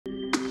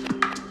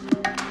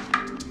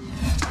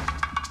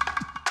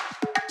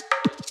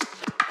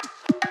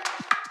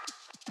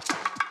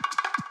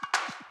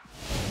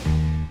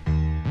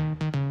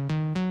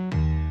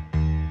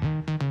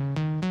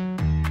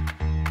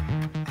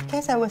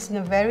I was in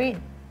a very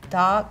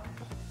dark,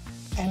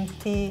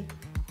 empty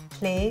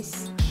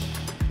place.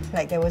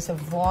 Like there was a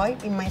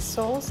void in my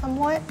soul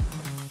somewhat.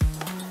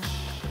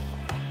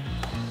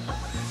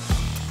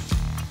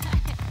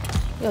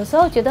 有时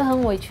候觉得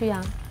很委屈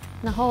啊，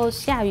然后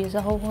下雨的时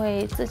候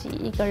会自己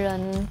一个人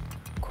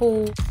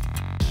哭。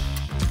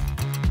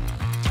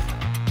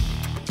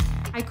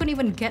I couldn't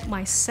even get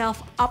myself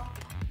up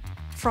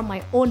from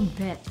my own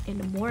bed in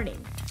the morning.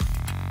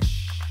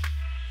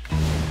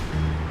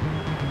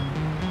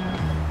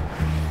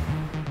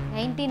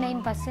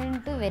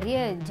 99% பெரிய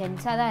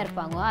ஜென்ஸாக தான்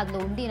இருப்பாங்க. அதில்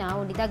ஒண்டி நான்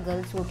ஒண்டி தான்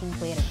girls voting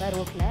போயிருக்கேன்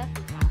ரோட்டில்.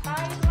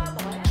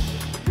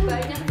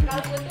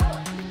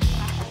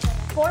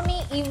 For me,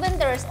 even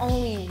there's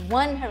only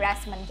one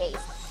harassment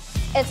case,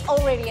 it's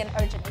already an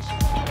urgent issue.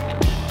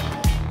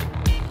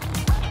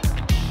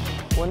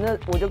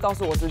 我就告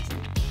诉我自己，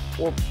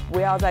我不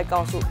要再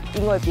告诉，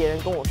因为别人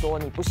跟我说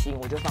你不行，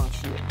我就放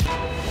弃了。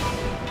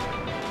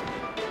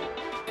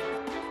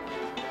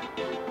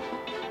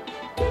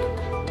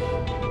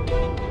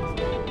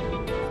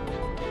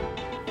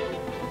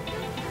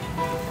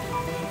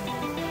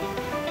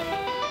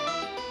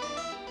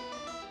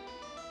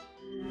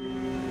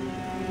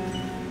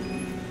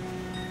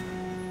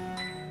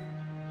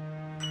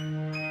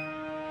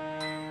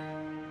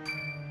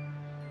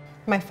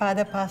My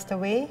father passed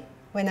away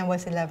when I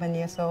was 11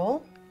 years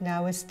old. And I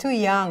was too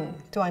young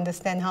to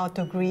understand how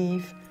to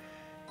grieve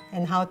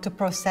and how to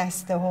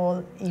process the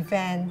whole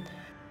event.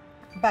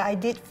 But I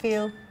did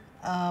feel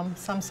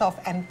some sort of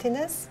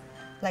emptiness,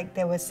 like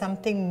there was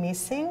something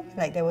missing,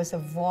 like there was a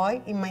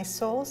void in my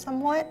soul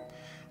somewhat.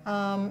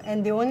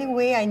 And the only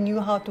way I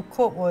knew how to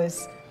cope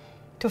was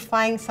to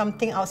find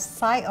something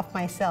outside of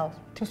myself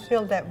to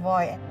fill that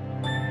void.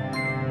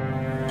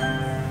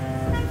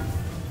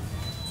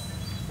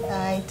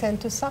 I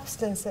turned to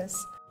substances.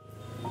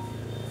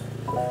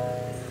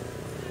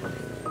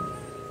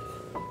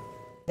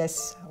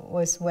 This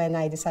was when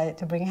I decided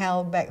to bring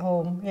hell back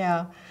home,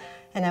 yeah.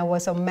 And I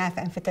was on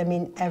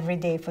methamphetamine every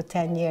day for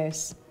 10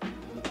 years.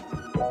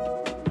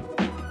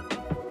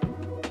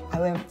 I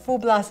went full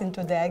blast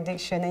into the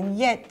addiction, and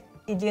yet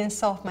it didn't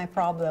solve my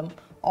problem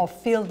or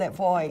fill that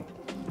void.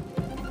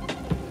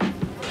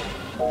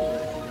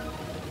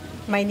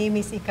 My name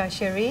is Ika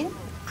Shirin.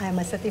 I'm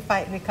a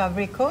certified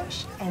recovery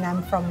coach, and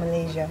I'm from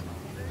Malaysia.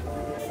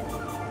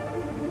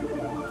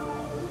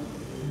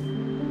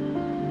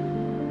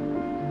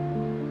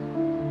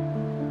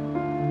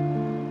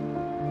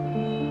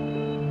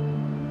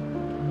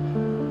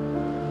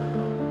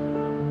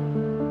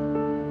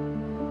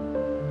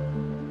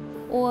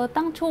我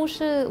当初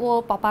是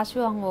我爸爸希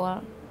望我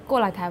过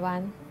来台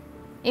湾，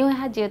因为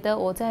他觉得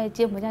我在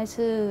柬埔寨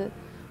是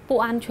不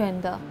安全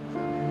的。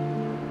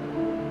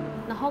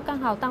然后刚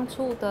好当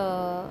初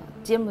的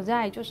柬埔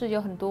寨就是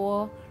有很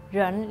多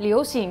人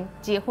流行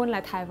结婚来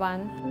台湾，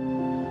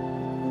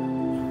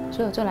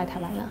所以我就来台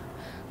湾了。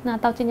那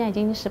到现在已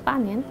经18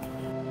年。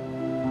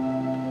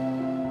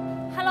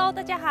Hello，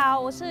 大家好，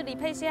我是李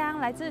佩香，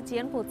来自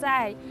柬埔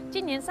寨，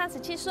今年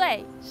37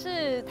岁，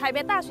是台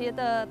北大学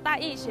的大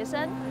一学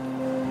生。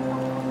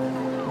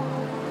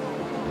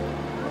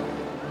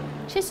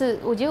其实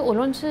我觉得无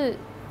论是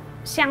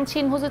相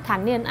亲或是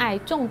谈恋爱，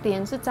重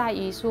点是在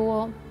于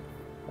说，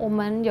我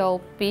们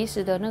有彼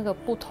此的那个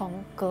不同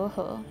隔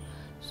阂，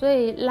所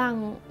以让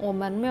我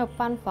们没有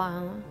办法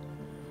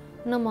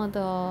那么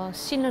的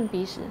信任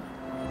彼此。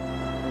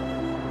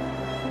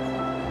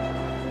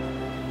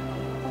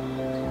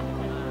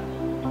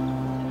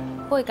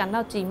会感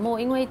到寂寞，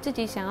因为自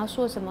己想要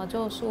说什么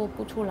就说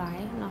不出来，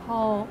然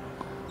后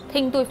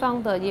听对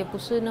方的也不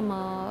是那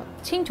么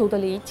清楚的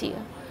理解，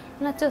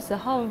那这时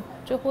候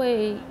就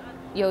会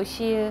有一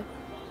些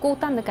孤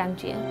单的感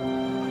觉。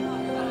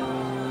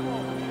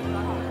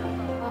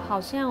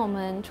好像我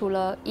们除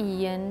了语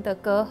言的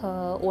隔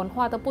阂、文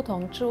化的不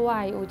同之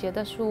外，我觉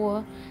得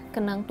说，可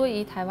能对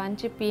于台湾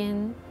这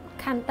边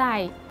看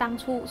待当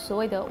初所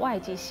谓的外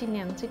籍新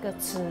娘这个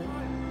词，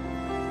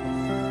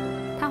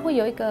它会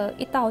有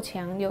一道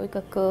墙，有一个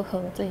隔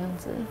阂这样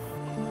子。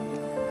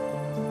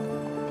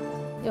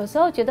有时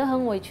候觉得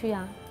很委屈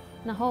啊，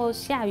然后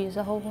下雨的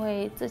时候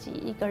会自己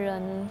一个人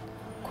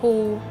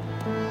哭。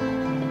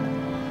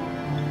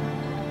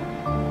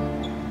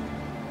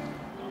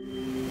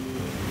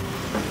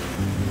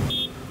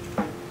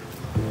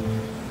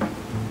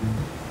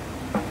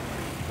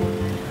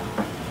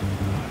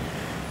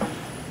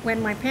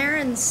When my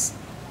parents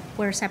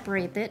were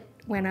separated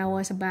when I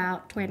was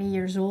about 20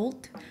 years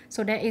old,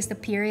 so that is the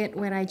period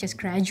when I just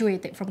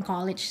graduated from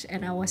college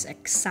and I was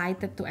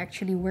excited to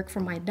actually work for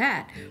my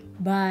dad.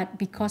 But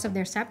because of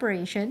their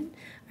separation,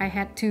 I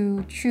had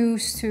to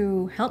choose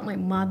to help my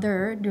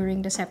mother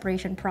during the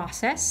separation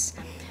process.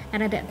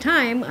 And at that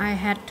time, I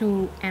had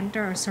to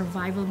enter a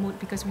survival mode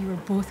because we were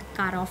both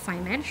cut off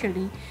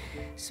financially.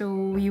 So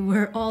we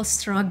were all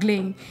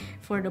struggling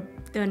for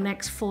the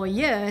next 4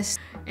 years,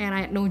 and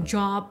I had no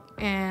job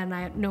and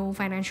I had no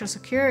financial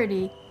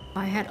security.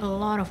 I had a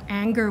lot of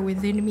anger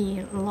within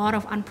me, a lot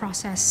of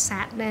unprocessed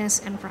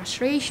sadness and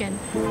frustration.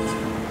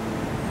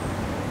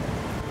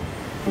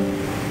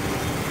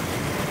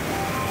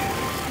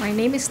 My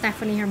name is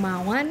Stephanie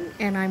Hermawan,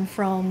 and I'm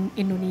from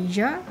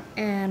Indonesia,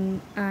 and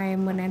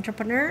I'm an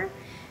entrepreneur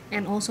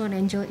and also an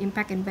angel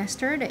impact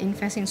investor that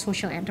invests in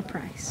social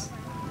enterprise.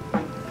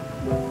 At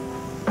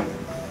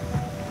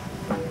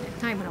that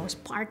time when I was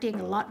partying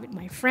a lot with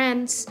my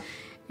friends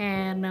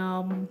and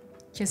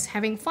just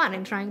having fun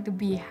and trying to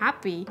be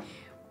happy,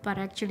 but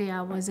actually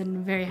I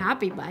wasn't very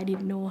happy, but I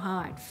didn't know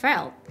how I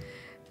felt.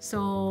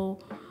 So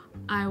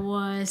I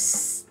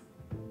was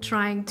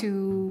trying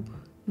to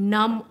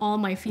numb all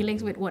my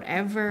feelings with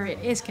whatever it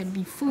is. Can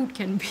be food,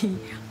 can be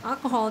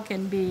alcohol,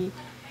 can be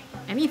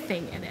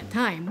anything at that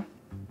time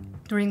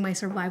during my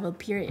survival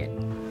period.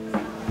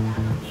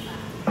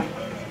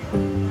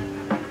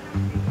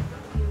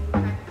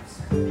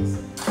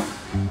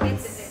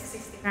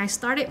 I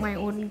started my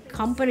own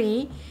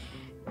company.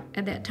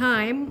 At that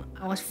time,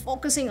 I was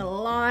focusing a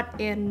lot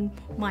in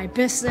my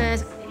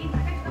business,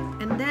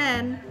 and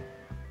then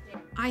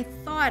I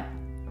thought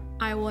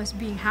I was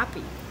being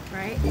happy,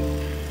 right?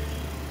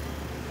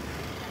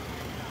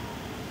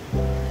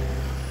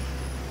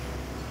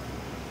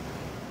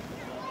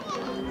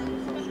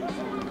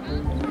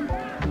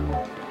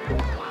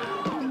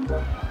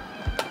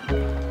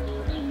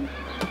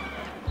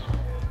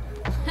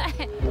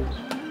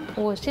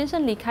我先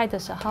生离开的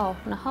时候，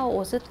然后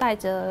我是带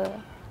着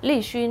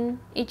立勋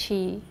一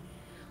起，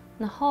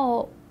然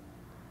后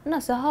那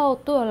时候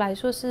对我来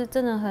说是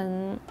真的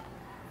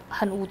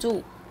很无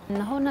助，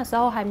然后那时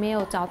候还没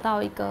有找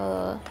到一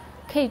个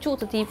可以住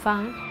的地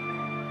方。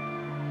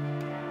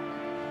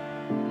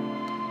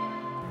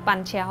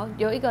板桥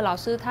有一个老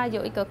师，他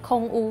有一个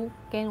空屋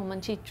给我们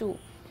去住，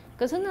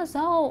可是那时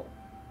候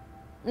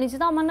你知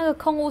道吗？那个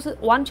空屋是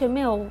完全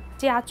没有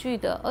家具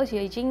的，而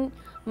且已经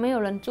没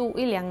有人住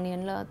1-2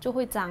年了，就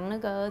会长那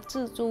个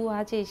蜘蛛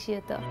啊这些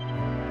的。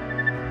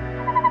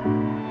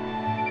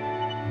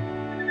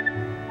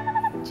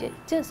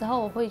这时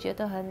候我会觉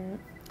得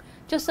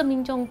就生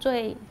命中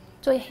最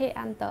黑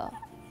暗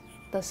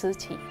的时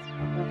期。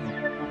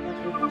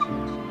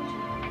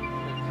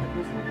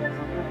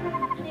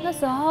那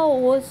时候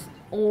我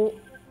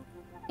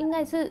应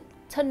该是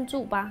撑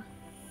住吧，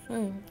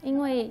因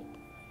为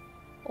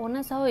我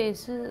那时候也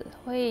是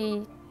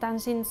会担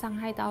心伤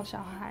害到小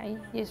孩，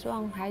也希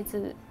望孩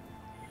子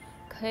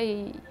可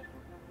以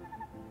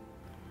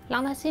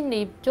让他心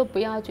里就不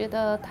要觉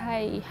得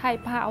太害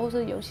怕或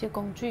者有些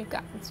恐惧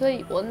感，所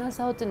以我那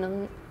时候只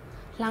能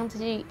让自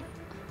己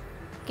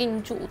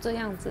盯住这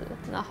样子，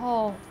然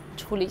后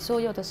处理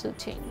所有的事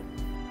情，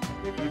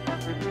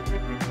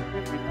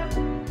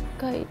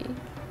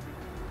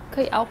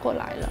可以熬过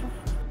来了。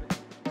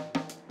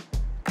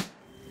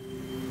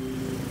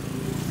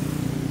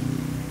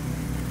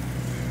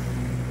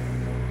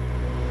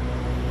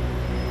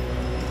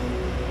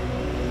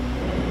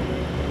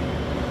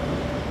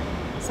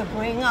So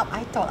growing up,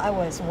 I thought I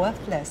was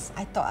worthless.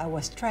 I thought I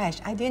was trash.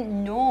 I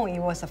didn't know it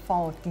was a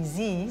form of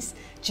disease,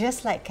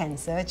 just like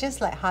cancer,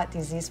 just like heart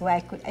disease, where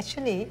I could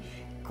actually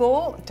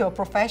go to a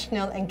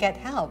professional and get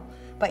help.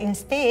 But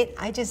instead,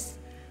 I just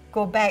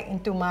go back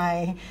into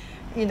my,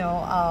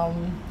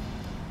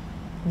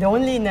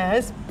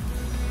 loneliness.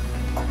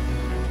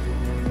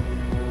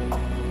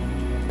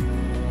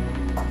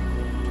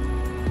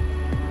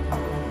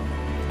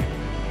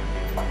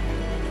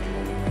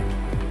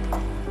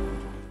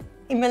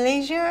 In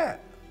Malaysia,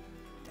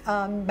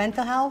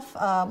 mental health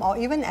or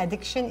even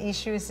addiction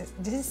issues,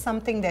 this is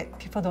something that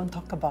people don't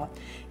talk about.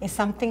 It's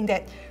something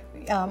that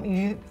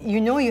you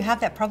know you have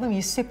that problem,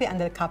 you sweep it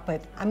under the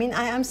carpet. I mean,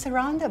 I am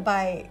surrounded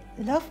by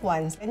loved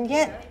ones, and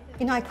yet,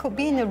 I could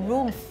be in a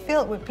room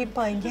filled with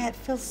people and yet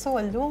feel so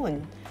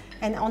alone.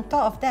 And on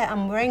top of that,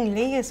 I'm wearing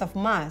layers of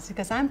masks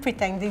because I'm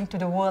pretending to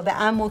the world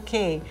that I'm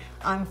okay,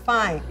 I'm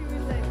fine.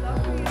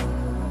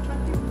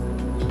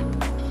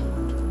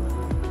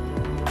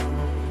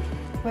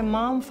 When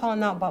Mom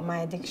found out about my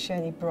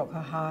addiction, it broke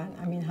her heart.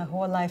 I mean, her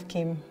whole life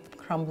came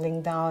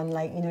crumbling down.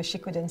 Like, she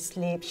couldn't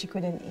sleep, she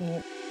couldn't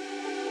eat.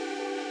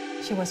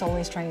 She was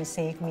always trying to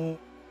save me.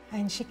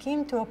 And she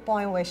came to a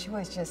point where she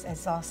was just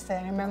exhausted.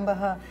 I remember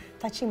her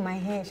touching my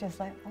head. She was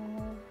like,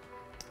 oh,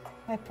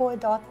 my poor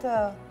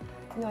daughter,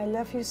 I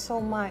love you so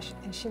much.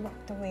 And she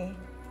walked away.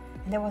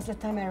 And that was the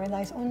time I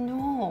realized, oh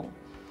no,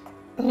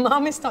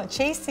 Mom is not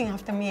chasing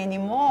after me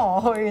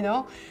anymore,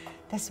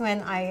 That's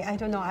when I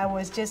don't know, I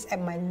was just at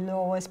my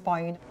lowest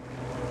point.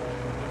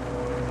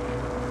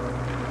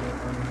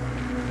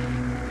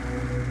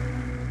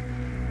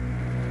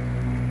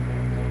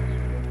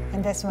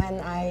 And that's when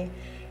I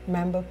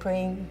remember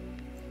praying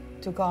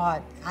to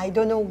God. I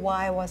don't know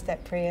why was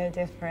that prayer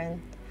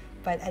different,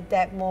 but at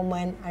that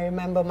moment, I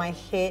remember my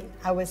head,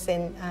 I was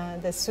in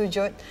the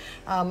sujud,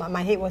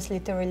 my head was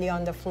literally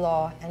on the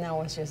floor, and I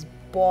was just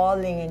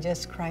bawling and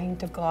just crying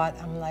to God.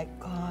 I'm like,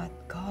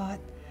 God,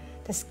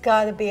 there's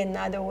got to be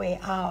another way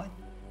out.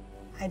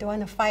 I don't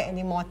want to fight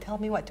anymore. Tell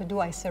me what to do.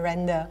 I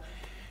surrender.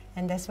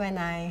 And that's when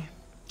I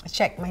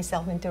checked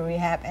myself into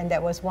rehab, and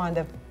that was one of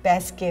the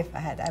best gifts I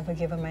had ever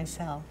given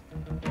myself.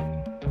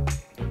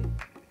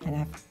 And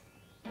I've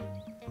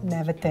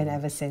never turned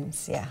ever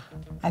since. Yeah,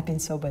 I've been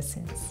sober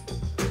since.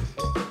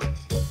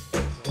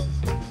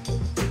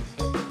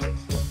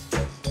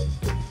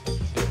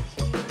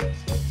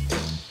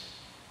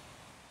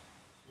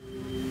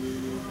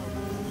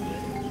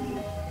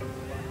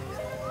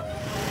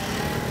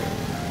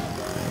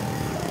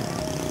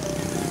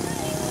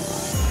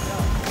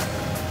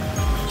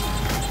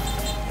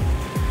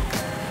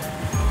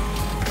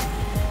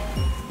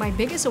 My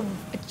biggest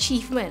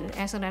achievement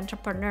as an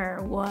entrepreneur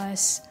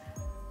was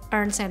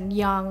Ernst &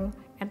 Young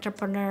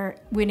Entrepreneur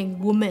Winning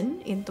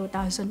Woman in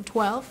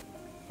 2012.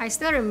 I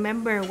still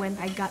remember when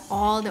I got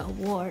all the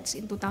awards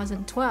in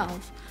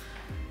 2012.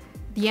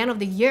 The end of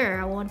the year,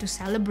 I want to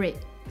celebrate.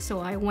 So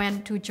I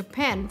went to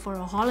Japan for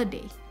a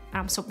holiday.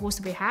 I'm supposed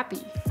to be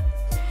happy.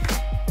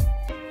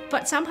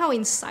 But somehow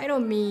inside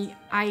of me,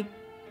 I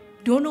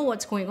don't know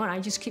what's going on.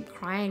 I just keep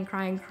crying.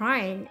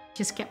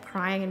 Just kept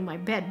crying in my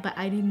bed, but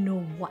I didn't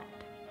know what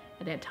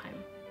at that time.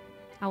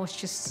 I was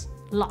just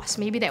lost.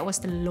 Maybe that was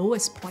the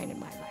lowest point in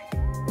my life.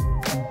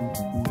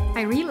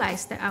 I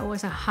realized that I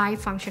was a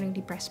high-functioning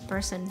depressed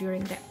person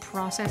during that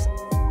process.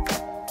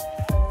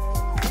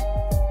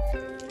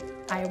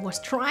 I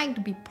was trying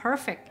to be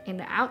perfect in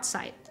the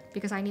outside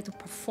because I need to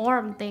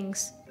perform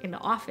things in the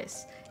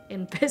office,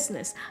 in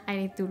business. I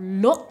need to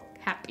look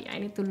happy. I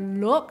need to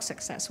look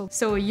successful.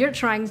 So you're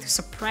trying to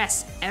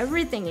suppress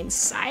everything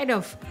inside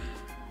of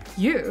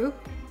you.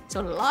 So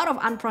a lot of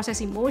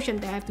unprocessed emotion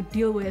that I have to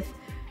deal with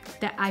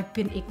that I've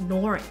been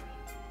ignoring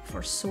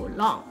for so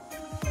long.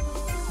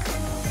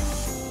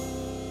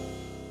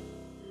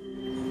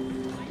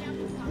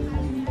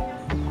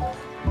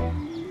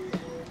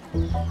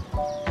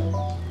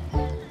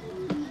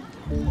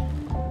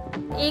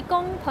移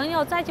工朋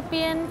友在这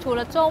边，除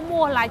了周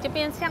末来这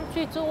边相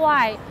聚之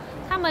外，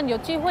他们有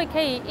机会可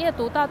以阅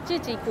读到自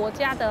己国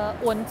家的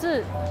文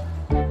字，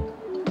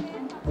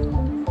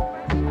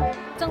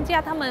增加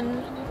他们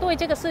对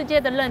这个世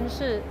界的认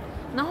识。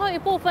然后一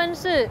部分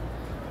是，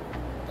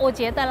我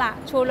觉得啦，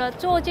除了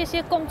做这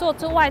些工作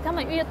之外，他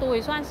们阅读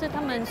也算是他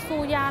们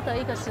抒压的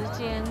一个时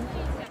间。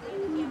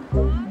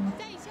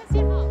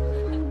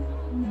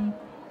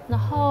然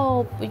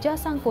后比较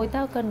上轨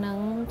道可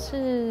能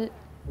是。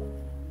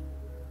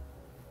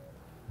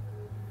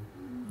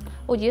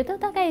我觉得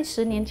大概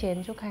10年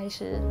前就开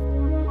始，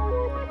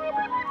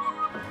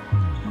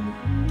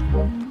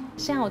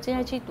像我现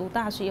在去读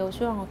大学，我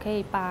希望我可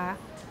以把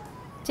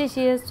这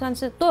些算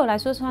是对我来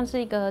说算是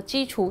一个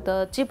基础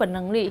的基本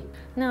能力。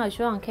那我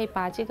希望可以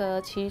把这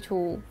个基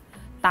础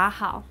打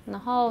好，然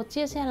后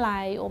接下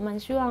来我们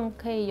希望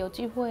可以有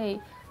机会，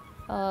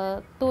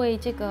对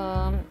这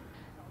个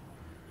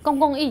公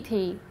共议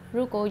题，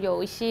如果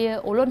有一些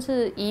无论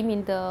是移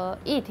民的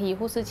议题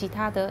或是其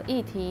他的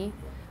议题。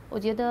我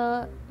觉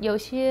得有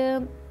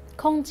些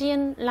空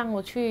间让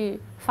我去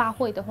发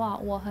挥的话，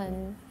我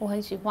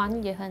很喜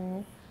欢，也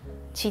很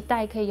期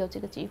待可以有这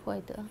个机会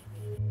的。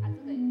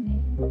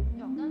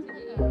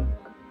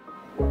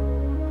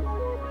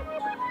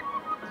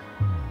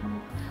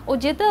我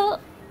觉得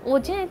我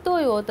现在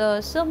对我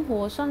的生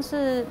活算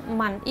是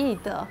满意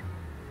的，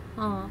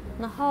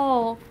然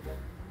后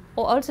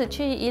我儿子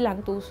去伊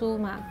朗读书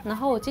嘛，然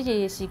后我自己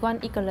也习惯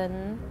一个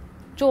人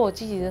做我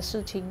自己的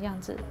事情，这样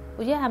子，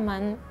我觉得还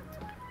蛮。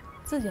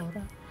自由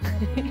的。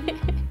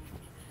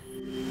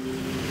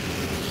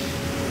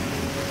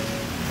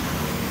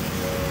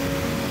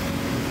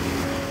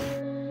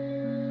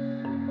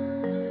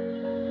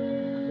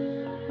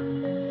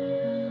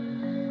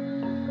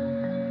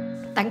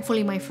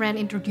Thankfully, my friend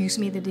introduced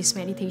me to this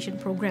meditation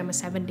program, a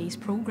 7 days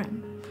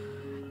program.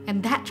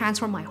 And that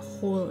transformed my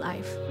whole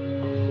life.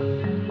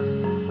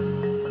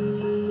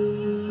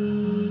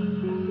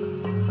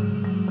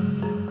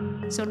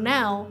 So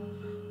now,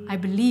 I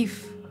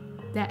believe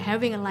that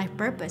having a life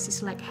purpose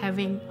is like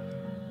having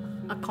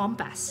a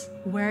compass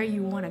where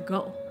you want to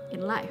go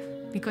in life.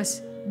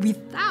 Because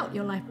without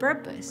your life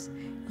purpose,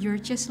 you're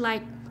just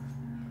like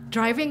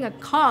driving a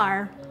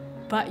car,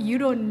 but you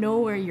don't know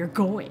where you're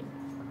going.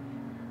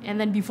 And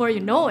then before you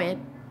know it,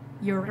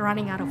 you're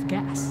running out of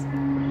gas.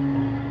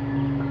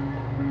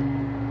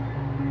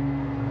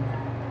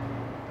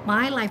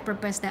 My life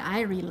purpose that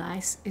I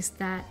realize is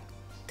that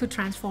to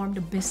transform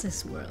the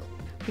business world.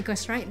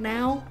 Because right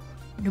now,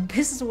 the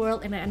business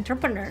world and the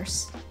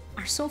entrepreneurs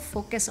are so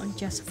focused on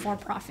just for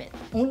profit,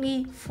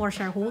 only for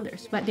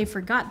shareholders. But they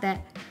forgot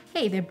that,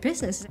 hey, their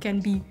business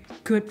can be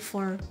good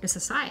for the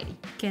society,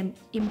 can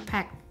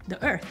impact the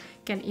earth,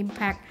 can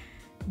impact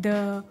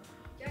the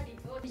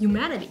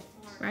humanity,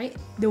 right?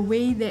 The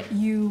way that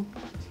you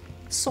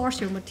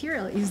source your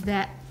material, is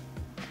that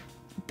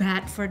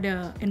bad for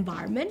the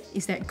environment?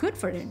 Is that good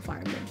for the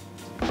environment?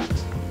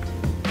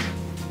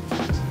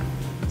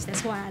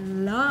 That's why I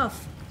love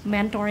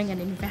mentoring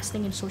and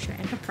investing in social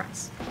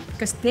enterprise,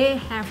 because they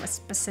have a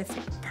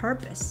specific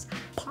purpose,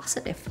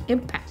 positive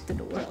impact to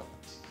the world.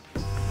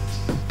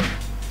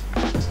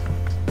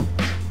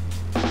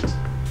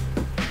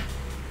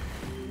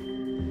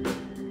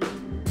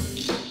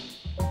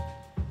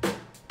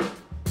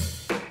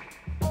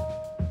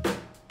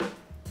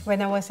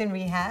 When I was in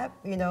rehab,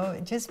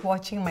 just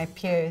watching my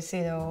peers,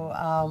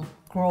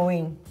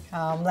 growing.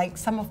 Like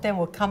some of them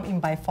will come in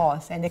by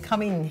force and they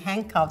come in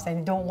handcuffs and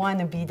they don't want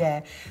to be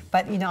there.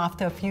 But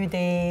after a few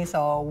days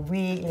or a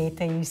week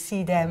later, you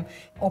see them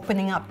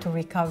opening up to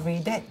recovery.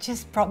 That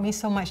just brought me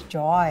so much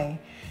joy.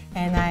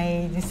 And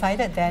I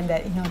decided then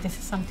that, this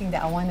is something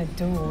that I want to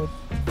do.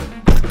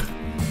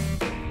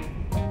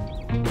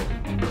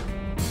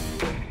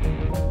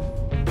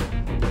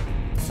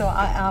 So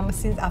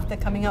since after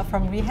coming out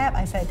from rehab,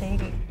 I started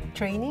taking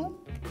training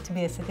to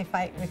be a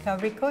certified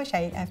recovery coach.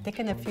 I've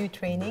taken a few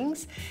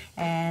trainings,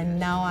 and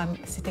now I'm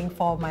sitting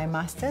for my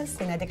master's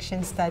in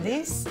addiction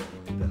studies.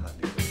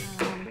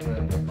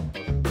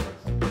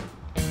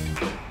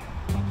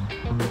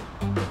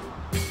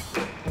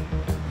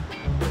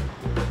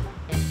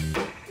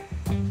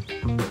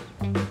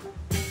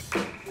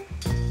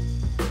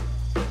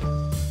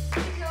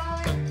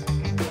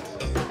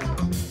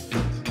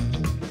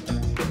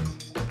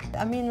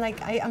 I mean, like,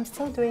 I'm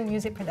still doing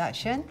music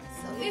production.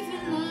 So if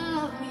you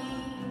love me,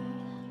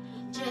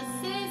 just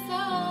say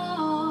so.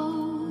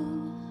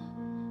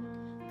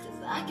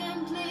 'Cause I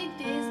can't play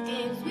these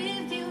games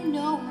with you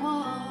no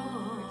more.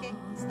 Okay,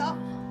 stop.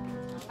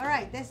 All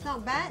right, that's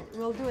not bad.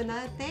 We'll do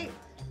another take.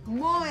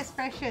 More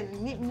expression. We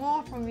need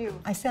more from you.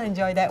 I still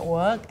enjoy that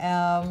work.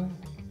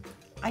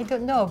 I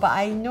don't know, but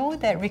I know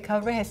that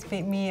recovery has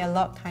made me a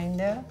lot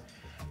kinder,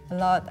 a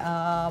lot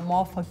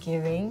more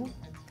forgiving,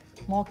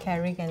 more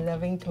caring and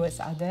loving towards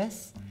others,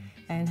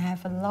 and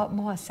have a lot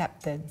more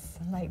acceptance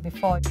like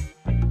before.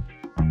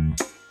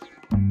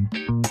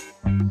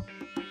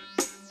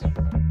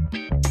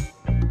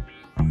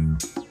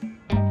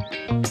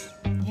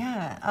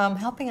 Yeah,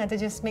 helping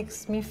others just makes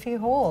me feel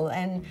whole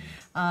and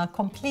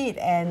complete,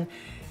 and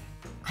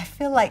I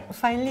feel like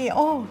finally,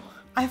 oh,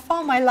 I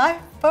found my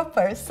life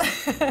purpose.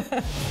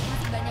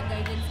 Banyak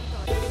guidance gitu.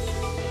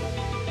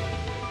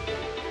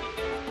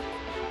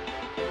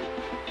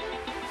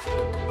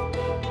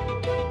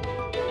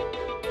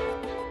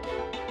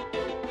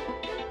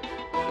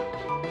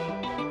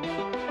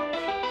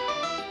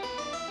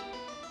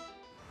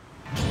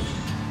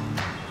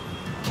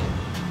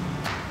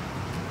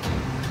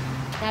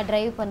 நான்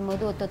drive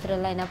பண்ணும்போது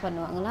ஒருத்தரெல்லாம் என்ன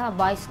பண்ணுவாங்கன்னா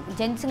boys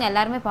ஜென்ஸுங்க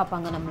எல்லாருமே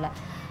பார்ப்பாங்க நம்மளை.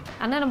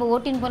 ஆனால் நம்ம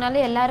ஓட்டின்னு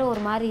போனாலே எல்லோரும்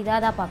ஒரு மாதிரி இதாக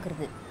தான்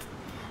பார்க்குறது.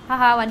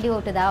 ஆஹா வண்டி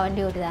ஓட்டுதா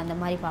அந்த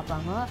மாதிரி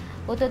பார்ப்பாங்க.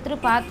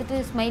 ஒருத்தர் பார்த்துட்டு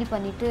ஸ்மைல்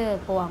பண்ணிவிட்டு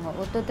போவாங்க.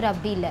 ஒருத்தர்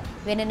அப்படி இல்லை,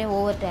 வேணுன்னே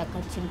ஓவர் டேக்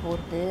அடிச்சுன்னு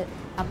போகிறது,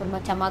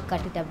 அப்புறமா சமாக்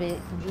கட்டிட்டு அப்படியே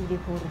இப்படி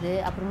போகிறது,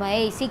 அப்புறமா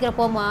ஏய் சீக்கிரம்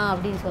போமா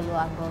அப்படின்னு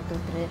சொல்லுவாங்க.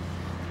 ஒருத்தர்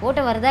ஓட்ட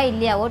வருதா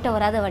இல்லையா, ஓட்ட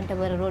வராத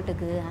வந்துட்டு வர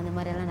ரோட்டுக்கு, அந்த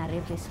மாதிரியெல்லாம்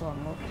நிறைய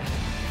பேசுவாங்க.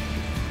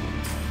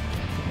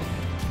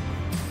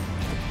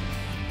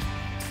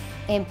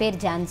 என் பேர்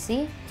ஜான்சி.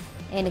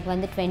 எனக்கு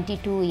வந்து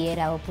 22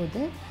 இயர் ஆக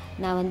போகுது.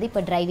 நான் வந்து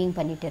இப்போ டிரைவிங்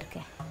பண்ணிகிட்டு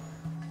இருக்கேன்.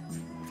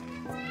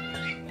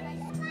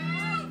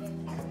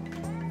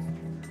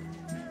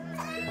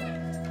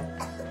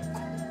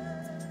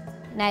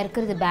 நான்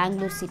இருக்கிறது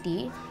பெங்களூர் சிட்டி.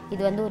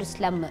 இது வந்து ஒரு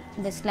ஸ்லம்.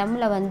 இந்த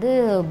ஸ்லம்மில் வந்து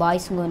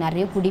பாய்ஸுங்க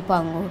நிறைய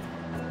குடிப்பாங்க.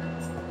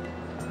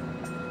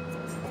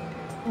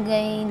 இங்கே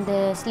இந்த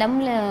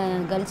ஸ்லம்மில்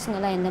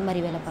கேர்ள்ஸுங்கெல்லாம் எந்த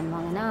மாதிரி வேலை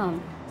பண்ணுவாங்கன்னா,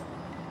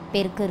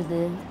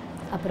 பெருக்கிறது,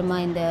 அப்புறமா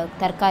இந்த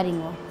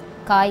தற்காரிங்க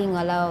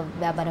காய்ங்கெல்லாம்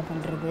வியாபாரம்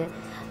பண்ணுறது,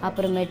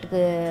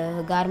 அப்புறமேட்டுக்கு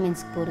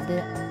கார்மெண்ட்ஸ்க்கு போகிறது,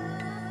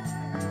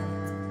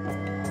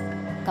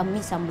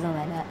 கம்மி சம்பளம்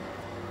வேலை.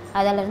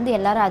 அதிலேருந்து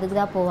எல்லோரும் அதுக்கு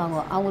தான் போவாங்க.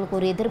 அவங்களுக்கு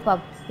ஒரு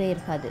எதிர்பார்ப்பே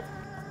இருக்காது,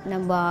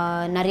 நம்ம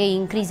நிறைய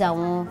இன்க்ரீஸ்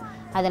ஆகும்,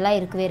 அதெல்லாம்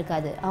இருக்கவே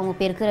இருக்காது. அவங்க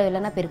பெருக்கிற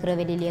வேலைன்னா பெருக்கிற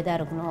வெளியிலே தான்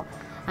இருக்கணும்.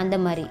 அந்த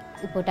மாதிரி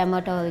இப்போ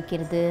டொமேட்டோ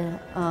விற்கிறது,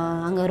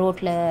 அங்கே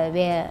ரோட்டில்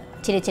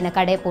சின்ன சின்ன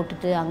கடையை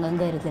போட்டுட்டு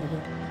அங்கங்கே இருக்கிறது.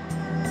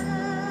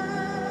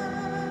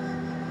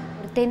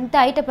 10th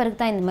ஆகிட்ட பிறகு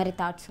தான் இந்த மாதிரி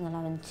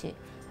தாட்ஸுங்கெல்லாம் வந்துச்சு.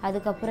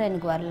 அதுக்கப்புறம்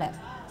எனக்கு வரல.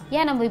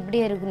 ஏன் நம்ம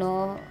இப்படியே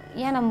இருக்கணும்,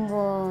 ஏன் நம்ம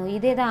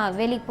இதே தான்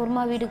வேலைக்கு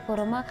போகிறோமா வீட்டுக்கு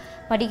போகிறோமா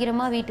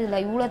படிக்கிறோமா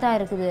வீட்டில் இவ்வளோ தான்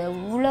இருக்குது,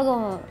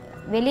 உலகம்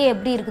வெளியே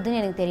எப்படி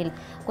இருக்குதுன்னு எனக்கு தெரியல.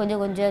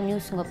 கொஞ்சம் கொஞ்சம்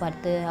நியூஸுங்க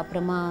பார்த்து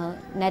அப்புறமா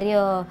நிறைய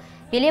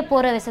வெளியே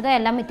போகிற விஷயம் தான்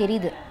எல்லாமே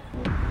தெரியுது.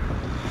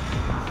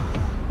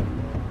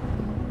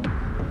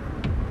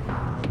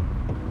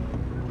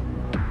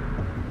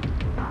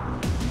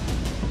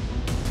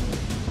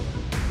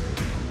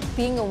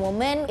 Being a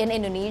woman in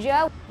Indonesia,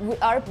 we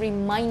are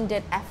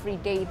reminded every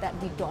day that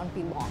we don't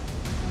belong.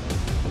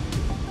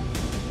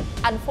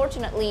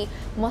 Unfortunately,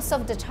 most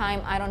of the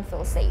time, I don't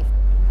feel safe.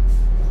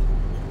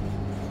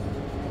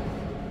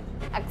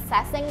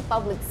 Accessing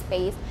public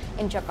space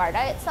in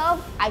Jakarta itself,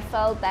 I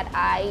felt that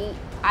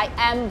I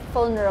am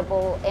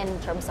vulnerable in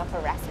terms of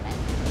harassment.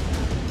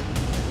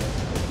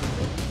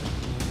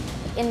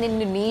 In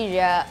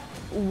Indonesia,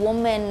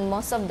 women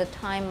most of the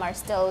time are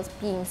still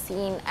being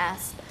seen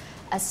as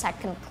a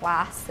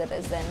second-class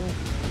citizen.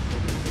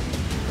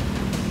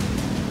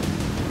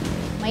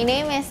 My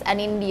name is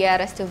Anindya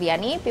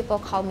Restuviani. People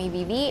call me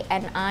Vivi,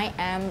 and I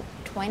am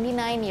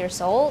 29 years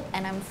old,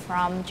 and I'm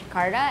from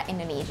Jakarta,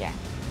 Indonesia.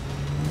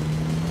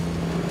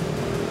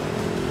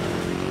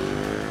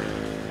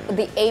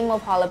 The aim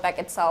of Hollaback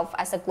itself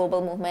as a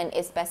global movement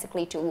is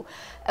basically to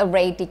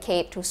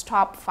eradicate, to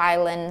stop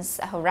violence,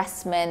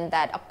 harassment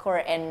that occur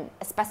in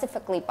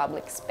specifically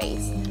public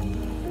space.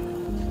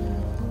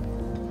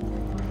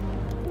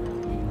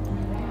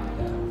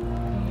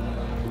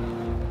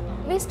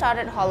 We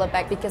started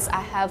Hollaback because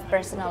I have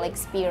personal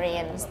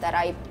experience that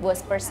I was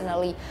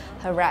personally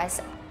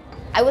harassed.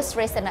 I was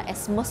raised in a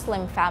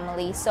Muslim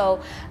family, so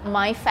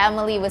my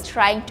family was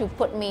trying to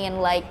put me in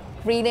like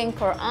reading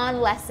Quran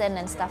lesson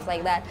and stuff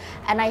like that.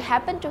 And I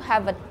happened to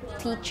have a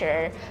teacher,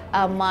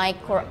 my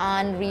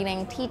Quran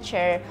reading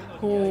teacher,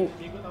 who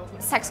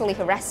sexually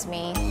harassed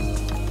me.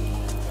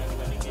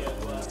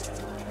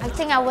 I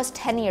think I was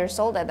 10 years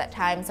old at that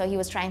time, so he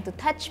was trying to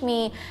touch me,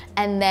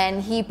 and then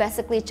he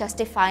basically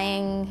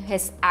justifying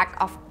his act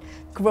of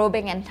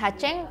groping and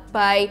touching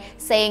by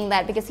saying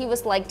that because he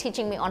was like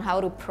teaching me on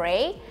how to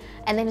pray,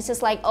 and then it's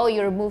just like, oh,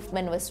 your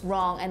movement was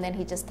wrong, and then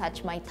he just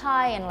touched my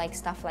thigh and like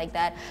stuff like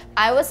that.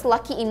 I was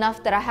lucky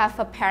enough that I have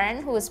a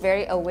parent who is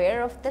very aware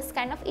of this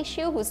kind of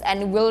issue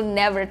and will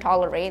never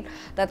tolerate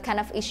that kind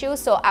of issue,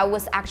 so I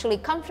was actually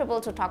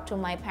comfortable to talk to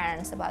my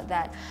parents about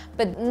that.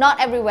 But not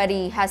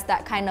everybody has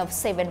that kind of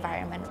safe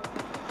environment.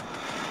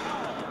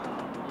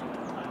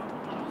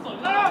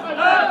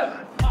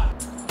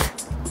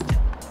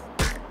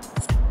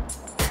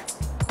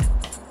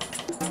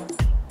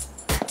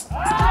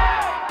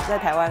在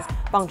台湾，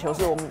棒球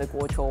是我们的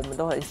国球，我们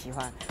都很喜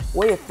欢，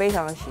我也非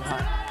常的喜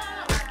欢。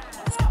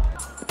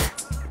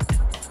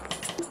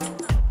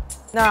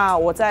那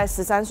我在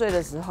13岁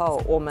的时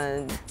候，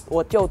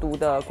我就读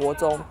的国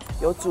中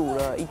有组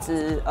了一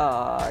支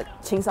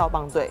青少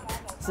棒队，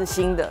是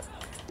新的，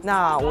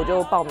那我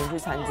就报名去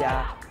参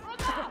加。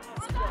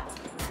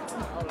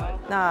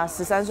那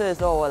13岁的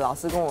时候，我老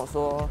师跟我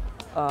说，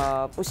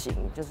不行，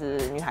就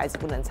是女孩子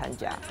不能参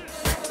加。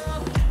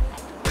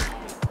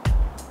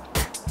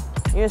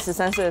因为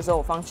13岁的时候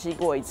我放弃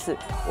过一次，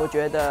我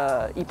觉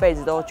得一辈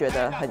子都觉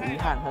得很遗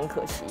憾、很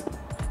可惜，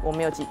我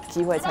没有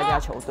机会参加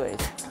球队。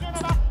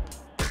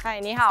嗨，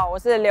你好，我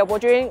是刘伯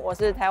君，我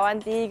是台湾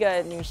第一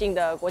个女性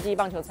的国际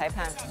棒球裁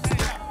判。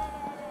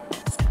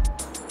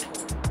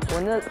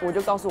我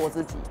就告诉我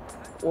自己，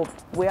我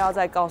不要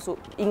再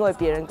因为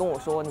别人跟我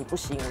说你不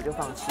行，我就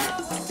放弃了。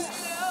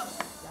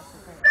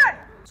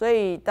所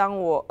以当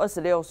我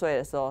26岁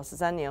的时候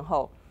，13年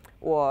后，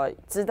我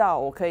知道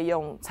我可以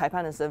用裁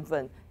判的身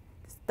份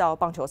到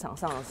棒球场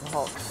上的时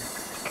候，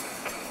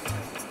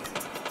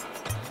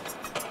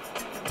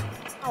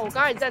那我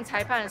刚开始站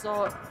裁判的时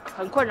候，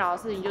很困扰的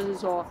事情就是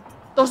说，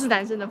都是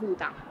男生的护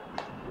挡，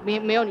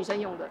没有女生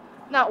用的。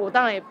那我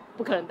当然也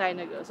不可能带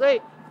那个，所以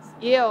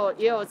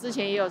之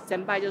前也有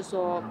前辈就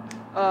说，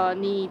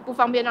你不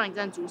方便让你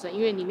站主审，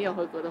因为你没有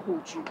合格的护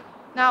具。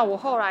那我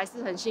后来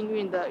是很幸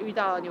运的遇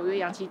到了纽约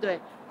洋基队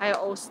还有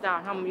All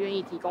Star， 他们愿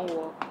意提供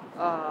我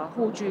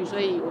护具，所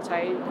以我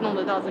才弄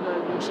得到这个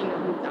女性的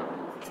护挡。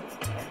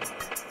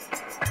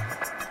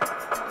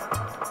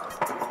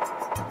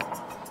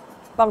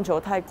棒球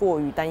太过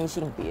于单一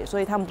性别，所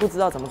以他们不知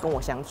道怎么跟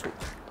我相处。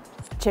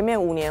前面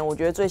5年，我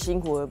觉得最辛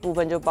苦的部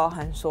分就包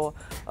含说，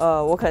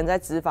我可能在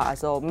执法的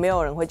时候，没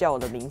有人会叫我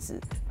的名字，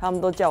他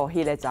们都叫我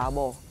 "Hele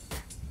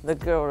Zabo"，The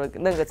girl 的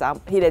那个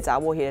Hele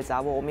Zabo，Hele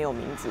Zabo， 我没有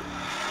名字。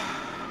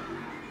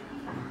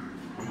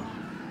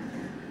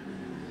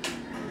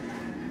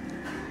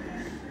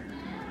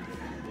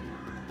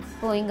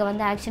இப்போ இங்கே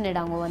வந்து action எட்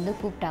அவங்க வந்து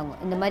கூப்பிட்டாங்க,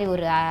 இந்த மாதிரி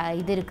ஒரு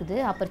இது இருக்குது,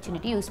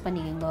 ஆப்பர்ச்சுனிட்டி யூஸ்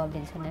பண்ணிக்கிங்க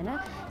அப்படின்னு சொன்னேன்னா,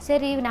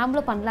 சரி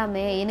நாமளும்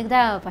பண்ணலாமே. எனக்கு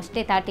தான்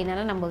ஃபஸ்ட்டே தாட்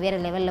என்னன்னா நம்ம வேறு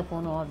லெவலில்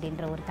போகணும்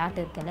அப்படின்ற ஒரு தாட்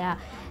இருக்கு இல்லையா,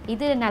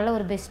 இது நல்ல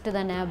ஒரு பெஸ்ட்டு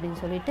தானே அப்படின்னு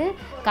சொல்லிட்டு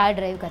கார்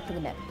டிரைவ்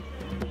கற்றுக்கினேன்.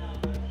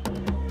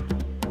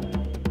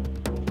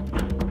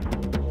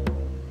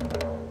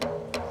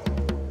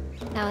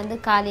 நான் வந்து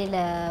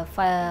காலையில்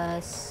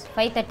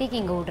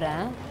 5:30க்கு இங்கே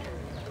விட்றேன்.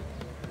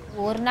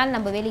 ஒரு நாள்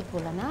நம்ம வேலைக்கு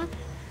போகலன்னா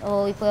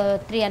இப்போ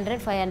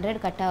 300-500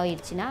 கட்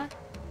ஆகிடுச்சுன்னா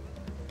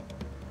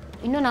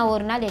இன்னும் நான்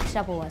ஒரு நாள்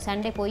எக்ஸ்ட்ரா போவேன்.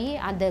 சண்டே போய்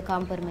அந்த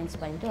காம்ப்ரமைஸ்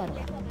பண்ணிட்டு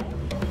வருவேன்.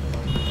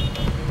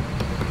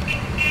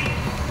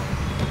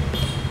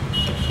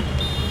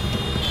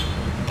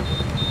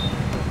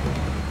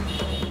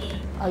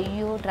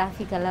 ஐயோ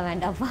டிராஃபிக் எல்லாம்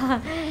வேண்டாம்ப்பா,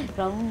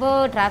 ரொம்ப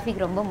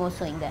டிராஃபிக் ரொம்ப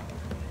மோசம் இங்கே.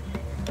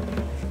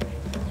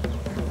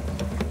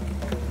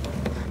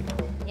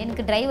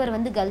 எனக்கு டிரைவர்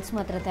வந்து கேர்ள்ஸ்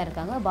மாத்திரம் தான்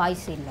இருக்காங்க,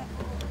 பாய்ஸ் இல்லை.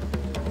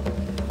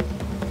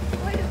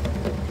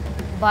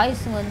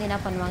 பாய்ஸுங்க வந்து என்ன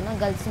பண்ணுவாங்கன்னா,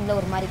 கேர்ள்ஸுங்களை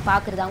ஒரு மாதிரி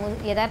பார்க்குறது,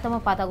 அவங்க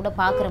யதார்த்தமாக பார்த்தா கூட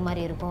பார்க்குற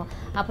மாதிரி இருக்கும்.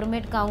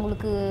 அப்புறமேட்டுக்கு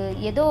அவங்களுக்கு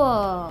ஏதோ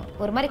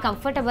ஒரு மாதிரி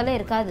கம்ஃபர்டபுளாக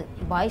இருக்காது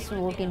பாய்ஸ்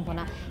ஓட்டின்னு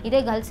போனால்.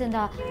 இதே கேர்ள்ஸ்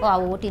இருந்தால்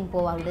அவள் ஓட்டின்னு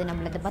போவா, விடு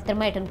நம்மளை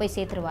பத்திரமா எட்டுன்னு போய்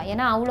சேர்த்துருவா.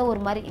 ஏன்னா அவ்வளோ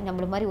ஒரு மாதிரி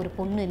நம்மள மாதிரி ஒரு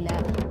பொண்ணு இல்லை.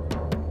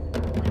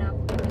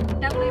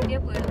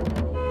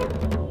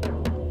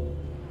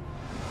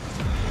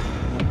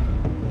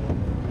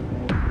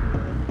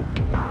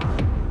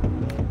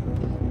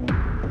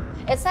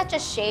 It's such a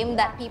shame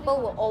that people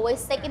will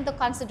always take into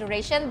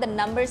consideration the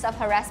numbers of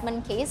harassment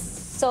cases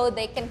so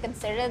they can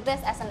consider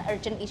this as an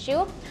urgent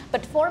issue.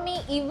 But for me,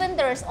 even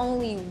there is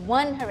only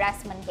one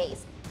harassment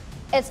case,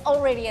 it's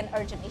already an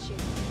urgent issue.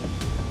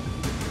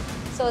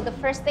 So the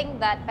first thing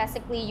that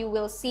basically you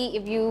will see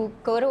if you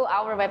go to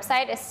our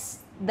website is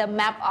the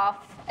map of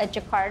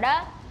Jakarta.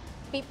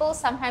 People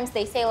sometimes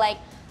they say like,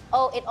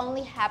 oh, it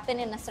only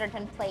happened in a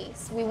certain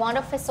place. We want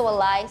to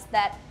visualize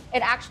that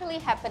it actually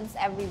happens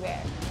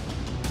everywhere.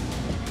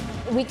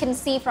 We can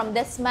see from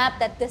this map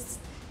that this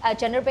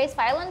gender-based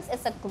violence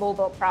is a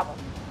global problem.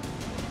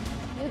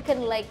 You can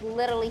like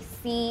literally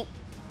see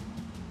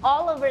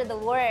all over the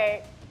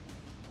world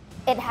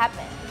it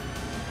happened.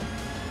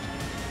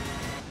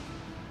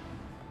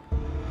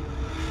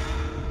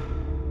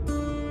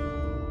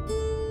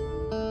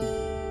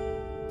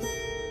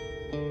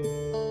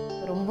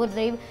 ஒவ்வொரு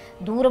drive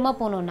தூரமாக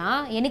போனோன்னா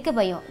எனக்கு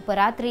பயம். இப்போ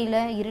ராத்திரியில்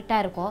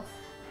இருட்டாக இருக்கும்,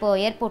 இப்போது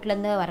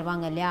ஏர்போர்ட்லேருந்து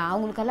வருவாங்க இல்லையா,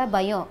 அவங்களுக்கெல்லாம்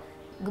பயம்.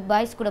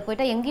 பாய்ஸ் கூட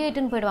போயிட்டால் எங்கேயும்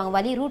இட்டுன்னு போயிடுவாங்க.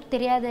 வழி ரூட்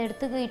தெரியாத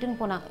இடத்துக்கு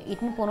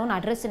இட்டுன்னு போனோன்னு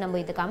அட்ரஸ் நம்ம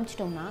இதை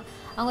காமிச்சிட்டோம்னா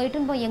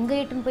அவங்க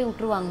எங்கே இட்டுன்னு போய்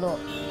விட்டுருவாங்களோ.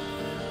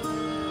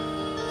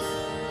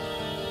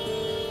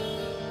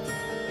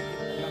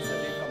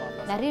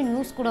 நிறைய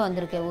நியூஸ் கூட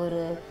வந்திருக்கு,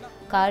 ஒரு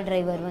கார்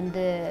டிரைவர்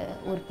வந்து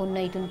ஒரு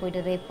பொண்ணை இட்டுன்னு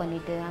போயிட்டு ரேப்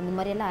பண்ணிவிட்டு அந்த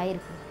மாதிரியெல்லாம்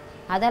ஆயிருக்கு.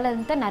 அதால்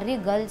தான் நிறைய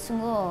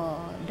கேர்ள்ஸுங்கும்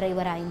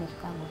டிரைவர் ஆகின்னு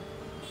இருக்காங்க.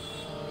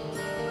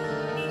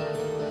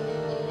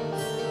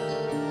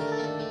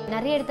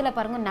 நிறைய இடத்துல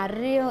பாருங்கள்,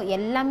 நிறைய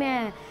எல்லாமே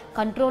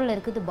கண்ட்ரோலில்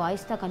இருக்குது,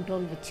 பாய்ஸ் தான்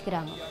கண்ட்ரோல்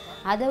வச்சுக்கிறாங்க.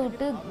 அதை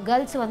விட்டு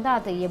கேர்ள்ஸ் வந்து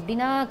அதை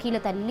எப்படின்னா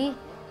கீழே தள்ளி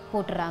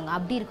போட்டுறாங்க.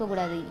 அப்படி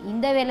இருக்கக்கூடாது.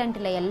 இந்த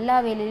வேலைன்ட்டு இல்லை, எல்லா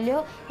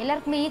வேலையிலையும்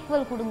எல்லாருக்குமே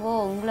ஈக்குவல் கொடுங்கோ.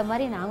 உங்களை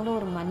மாதிரி நாங்களும்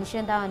ஒரு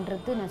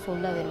மனுஷன்தான்றது நான்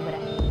சொல்ல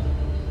விரும்புகிறேன்.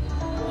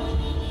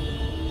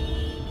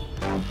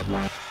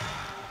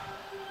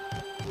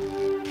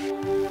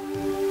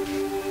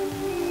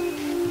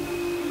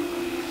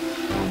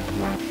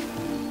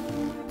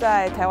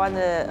在台湾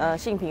的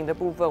性平的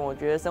部分，我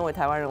觉得身为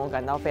台湾人，我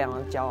感到非常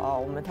的骄傲。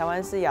我们台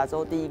湾是亚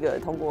洲第一个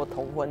通过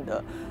同婚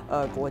的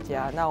国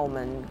家，那我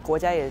们国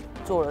家也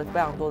做了非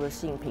常多的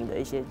性平的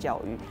一些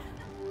教育。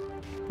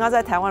那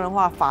在台湾的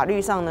话，法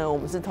律上呢，我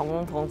们是同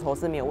工同酬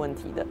是没有问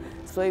题的，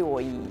所以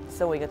我以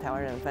身为一个台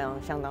湾人，非常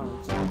相当的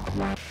自豪。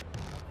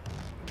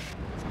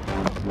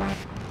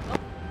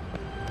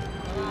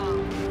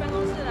办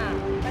公室啦，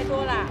拜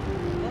托啦，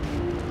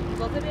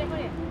走这边快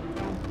点。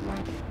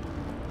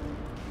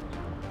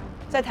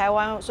在台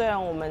湾，虽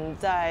然我们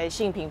在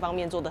性平方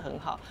面做得很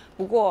好，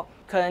不过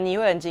可能你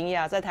会很惊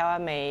讶，在台湾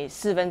每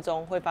4分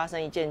钟会发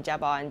生一件家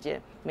暴案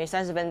件，每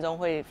30分钟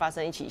会发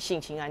生一起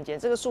性侵案件，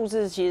这个数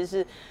字其实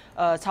是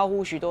超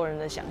乎许多人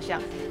的想象。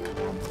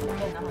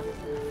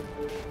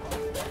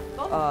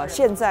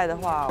现在的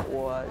话，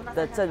我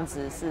的正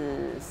职是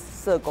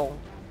社工。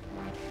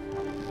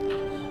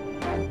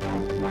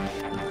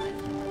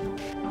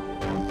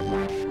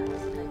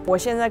我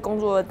现在工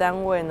作的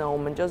单位呢，我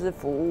们就是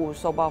服务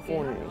受暴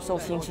妇女、受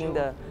性侵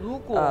的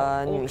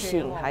女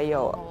性，还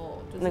有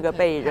那个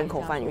被人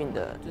口贩运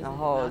的，然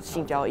后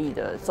性交易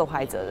的受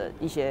害者的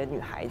一些女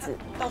孩子。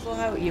到时候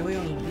他也会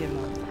用影片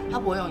吗？他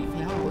不会用影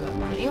片，他们不会用影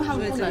片，因为他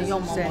们不能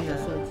用某某的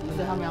设计，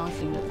所以他们要用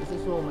新的。只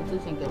是说我们之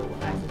前给的文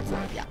案是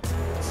这样。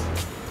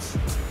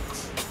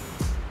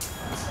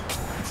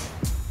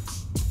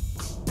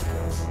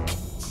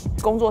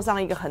工作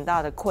上一个很大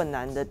的困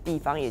难的地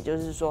方，也就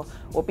是说，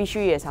我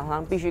常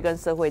常必须跟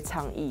社会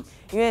倡议，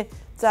因为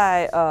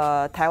在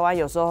台湾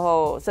有时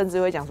候甚至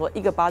会讲说一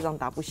个巴掌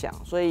打不响，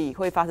所以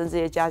会发生这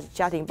些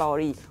家庭暴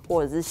力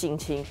或者是性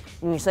侵，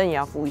女生也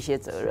要负一些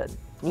责任，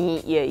你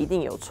也一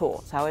定有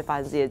错才会发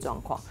生这些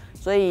状况，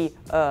所以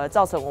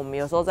造成我们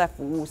有时候在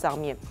服务上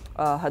面，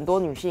很多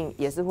女性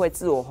也是会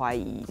自我怀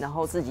疑，然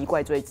后自己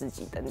怪罪自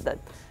己等等。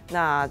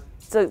那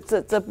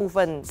这部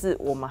分是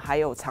我们还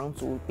有长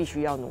足必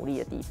须要努力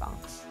的地方。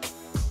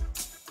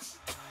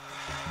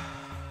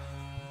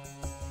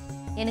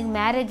எனக்கு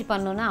மேரேஜ்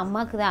பண்ணணுன்னா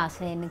அம்மாவுக்கு தான்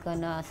ஆசை, எனக்கு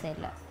ஒன்றும் ஆசை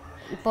இல்லை.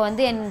 இப்போ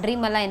வந்து என்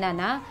ட்ரீம் எல்லாம்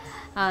என்னன்னா,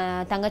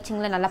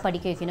 தங்கச்சிங்களை நல்லா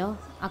படிக்க வைக்கணும்,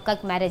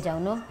 அக்காவுக்கு மேரேஜ்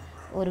ஆகணும்,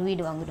 ஒரு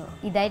வீடு வாங்கணும்.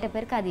 இதாயிட்ட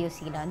பேருக்கு அது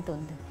யோசிக்கலான்னு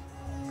தோணுது.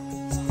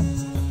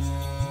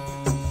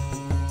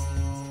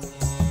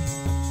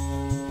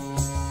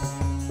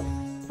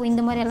 இப்போ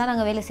இந்த மாதிரியெல்லாம்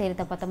நாங்கள் வேலை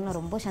செய்கிறத பார்த்தோம்னா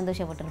ரொம்ப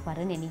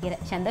சந்தோஷப்பட்டிருப்பாருன்னு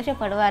நினைக்கிறேன்.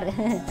 சந்தோஷப்படுவார்.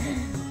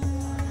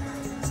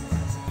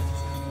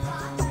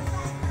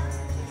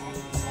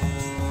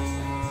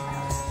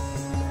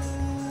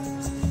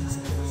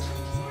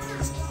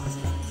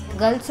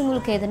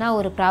 கேர்ள்ஸுங்களுக்கு எதுனா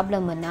ஒரு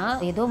ப்ராப்ளம்னா,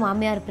 ஏதோ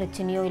மாமியார்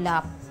பிரச்சனையோ இல்லை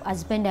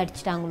ஹஸ்பண்ட்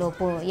அடிச்சிட்டாங்களோ,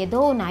 இப்போது ஏதோ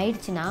ஒன்று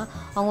ஆயிடுச்சுன்னா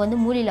அவங்க வந்து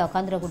மூலையில்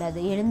உட்காந்துடக்கூடாது,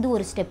 எழுந்து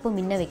ஒரு ஸ்டெப்பு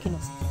முன்ன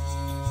வைக்கணும்.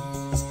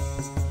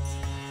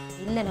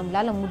 இல்லை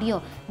நம்மளால்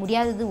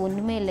முடியாதது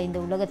ஒன்றுமே இல்லை இந்த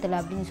உலகத்தில்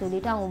அப்படின்னு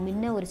சொல்லிட்டு அவங்க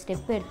முன்ன ஒரு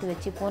ஸ்டெப் எடுத்து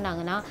வச்சு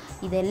போனாங்கன்னா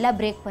இதெல்லாம்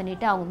பிரேக்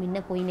பண்ணிவிட்டு அவங்க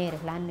முன்ன போயினே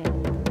இருக்கலான்னு.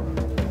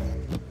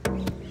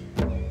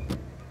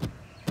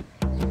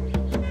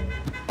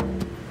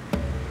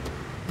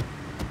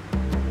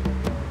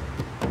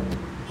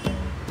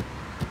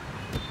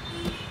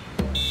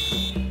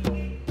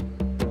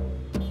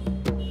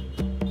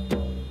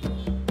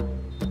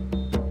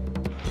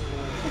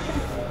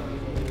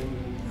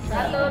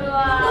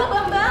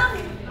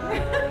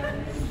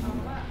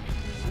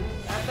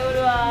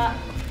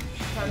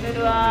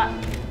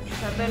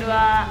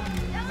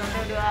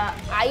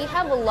 I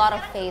have a lot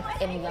of faith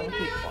in young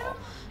people.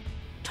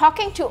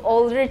 Talking to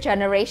older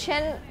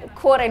generation,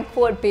 quote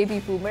unquote baby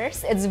boomers,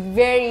 it's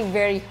very,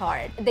 very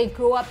hard. They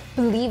grow up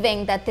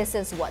believing that this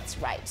is what's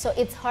right. So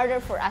it's harder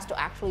for us to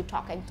actually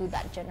talking to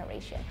that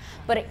generation.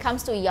 But it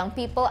comes to young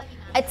people,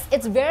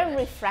 it's very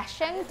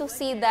refreshing to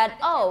see that,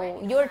 oh,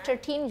 you're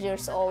 13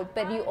 years old,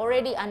 but you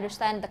already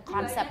understand the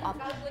concept of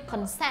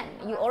consent.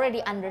 You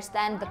already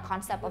understand the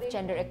concept of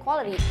gender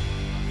equality.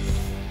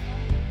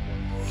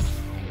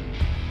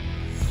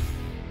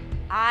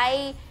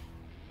 I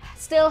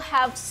still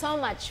have so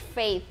much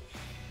faith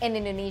in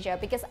Indonesia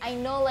because I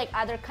know like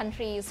other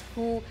countries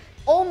who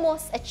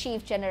almost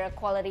achieved gender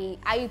equality,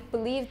 I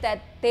believe that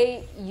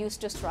they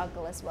used to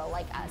struggle as well,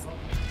 like us.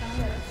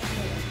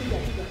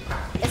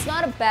 It's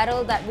not a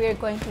battle that we're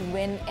going to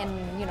win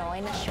in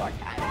a short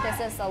time.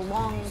 This is a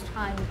long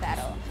time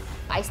battle.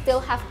 I still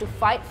have to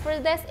fight for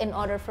this in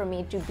order for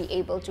me to be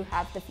able to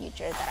have the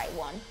future that I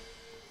want.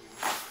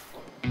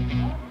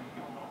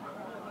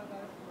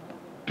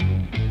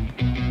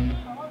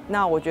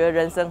 那我觉得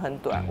人生很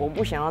短，我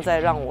不想要再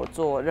让我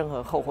做任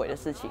何后悔的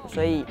事情，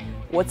所以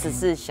我只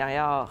是想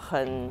要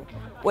很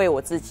为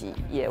我自己，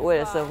也为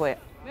了社会，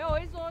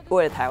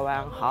为了台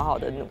湾好好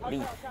的努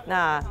力。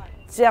那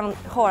这样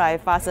后来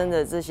发生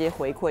的这些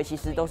回馈，其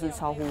实都是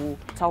超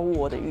乎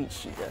我的预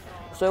期的，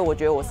所以我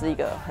觉得我是一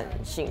个很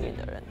幸运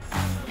的人。